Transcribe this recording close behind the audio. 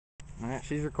Alright,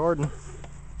 she's recording.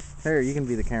 Here, you can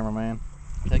be the cameraman.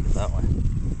 Take it that way.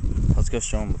 Let's go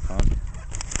show them the pond.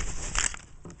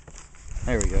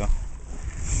 There we go.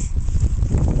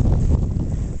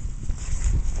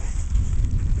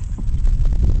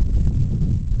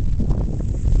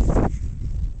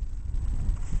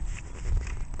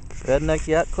 Redneck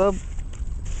Yacht Club?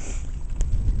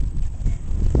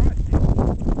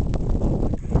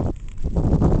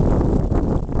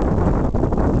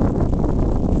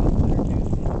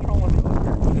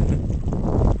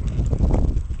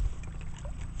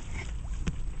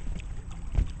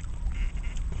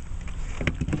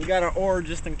 We got our oar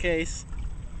just in case.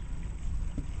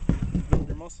 Build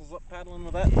your muscles up paddling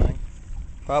with that thing.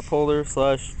 Prop holder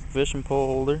slash fishing pole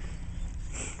holder.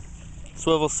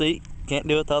 Swivel seat. Can't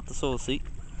do it without the swivel seat.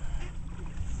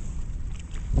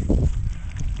 The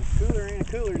cooler ain't a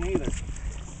cooler neither.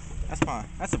 That's fine.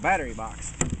 That's a battery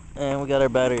box. And we got our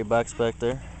battery box back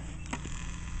there.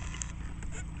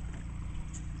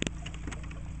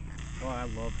 Oh, I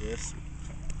love this.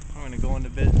 I'm gonna go into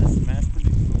business and mass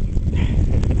produce them.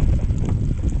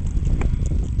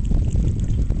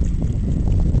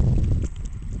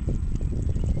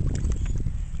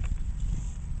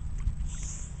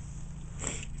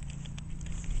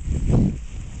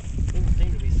 Doesn't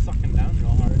seem to be sucking down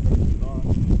real hard. Oh,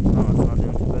 it's not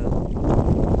doing too bad.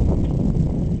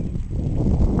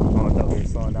 Oh, I thought we were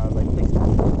slowing down. I was like, please stop.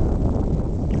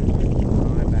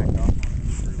 Oh, I backed off on it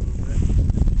for a little bit.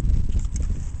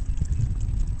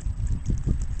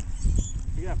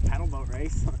 You got a paddle boat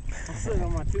race. I'm sitting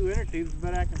on my two inner tubes,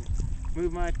 but I can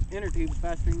move my inner tubes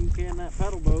faster than you can that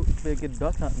pedal boat. Be a good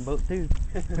duck hunting boat too.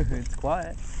 It's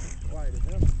quiet. Quiet as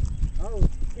hell. Oh,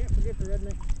 can't forget the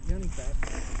Redneck gunny sack.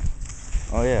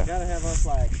 Oh yeah. Gotta have our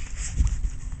flag.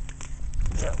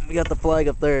 Yeah, we got the flag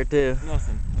up there too.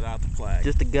 Nothing without the flag.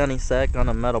 Just a gunny sack on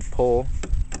a metal pole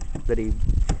that he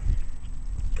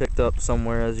picked up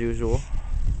somewhere as usual.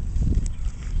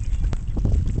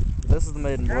 This is the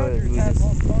maiden voyage. We had just,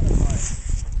 most fun in life.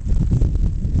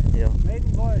 yeah.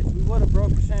 Maiden voyage. We would have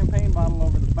broke a champagne bottle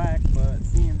over the back, but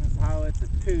seeing as how it's a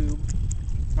tube,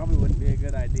 probably wouldn't be a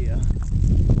good idea.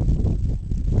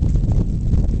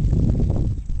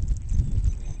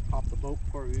 Pop the boat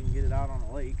before we can get it out on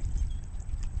the lake.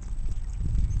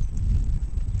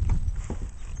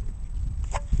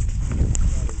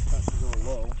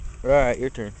 Alright, your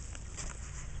turn.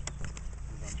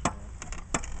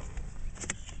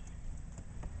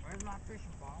 Where's my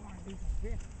fishing pole? I want to do some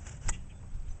fish.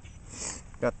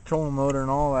 Got the trolling motor and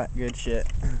all that good shit.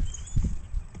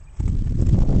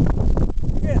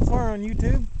 You getting far on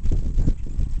YouTube?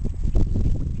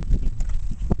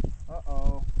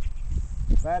 Uh-oh.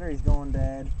 Battery's going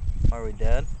dead. Are we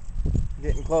dead?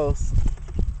 Getting close.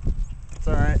 It's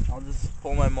alright. I'll just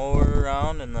pull my mower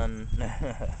around and then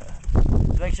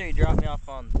make sure you drop me off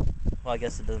on, well, I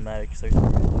guess it doesn't matter because there's,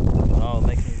 oh,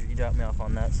 make sure you drop me off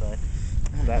on that side.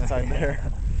 That side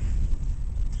there.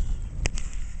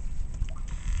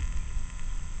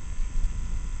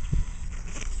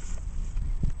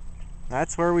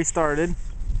 That's where we started,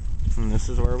 and this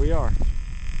is where we are.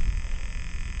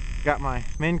 Got my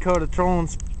Minn Kota trolling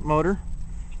motor.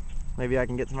 Maybe I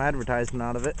can get some advertisement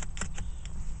out of it.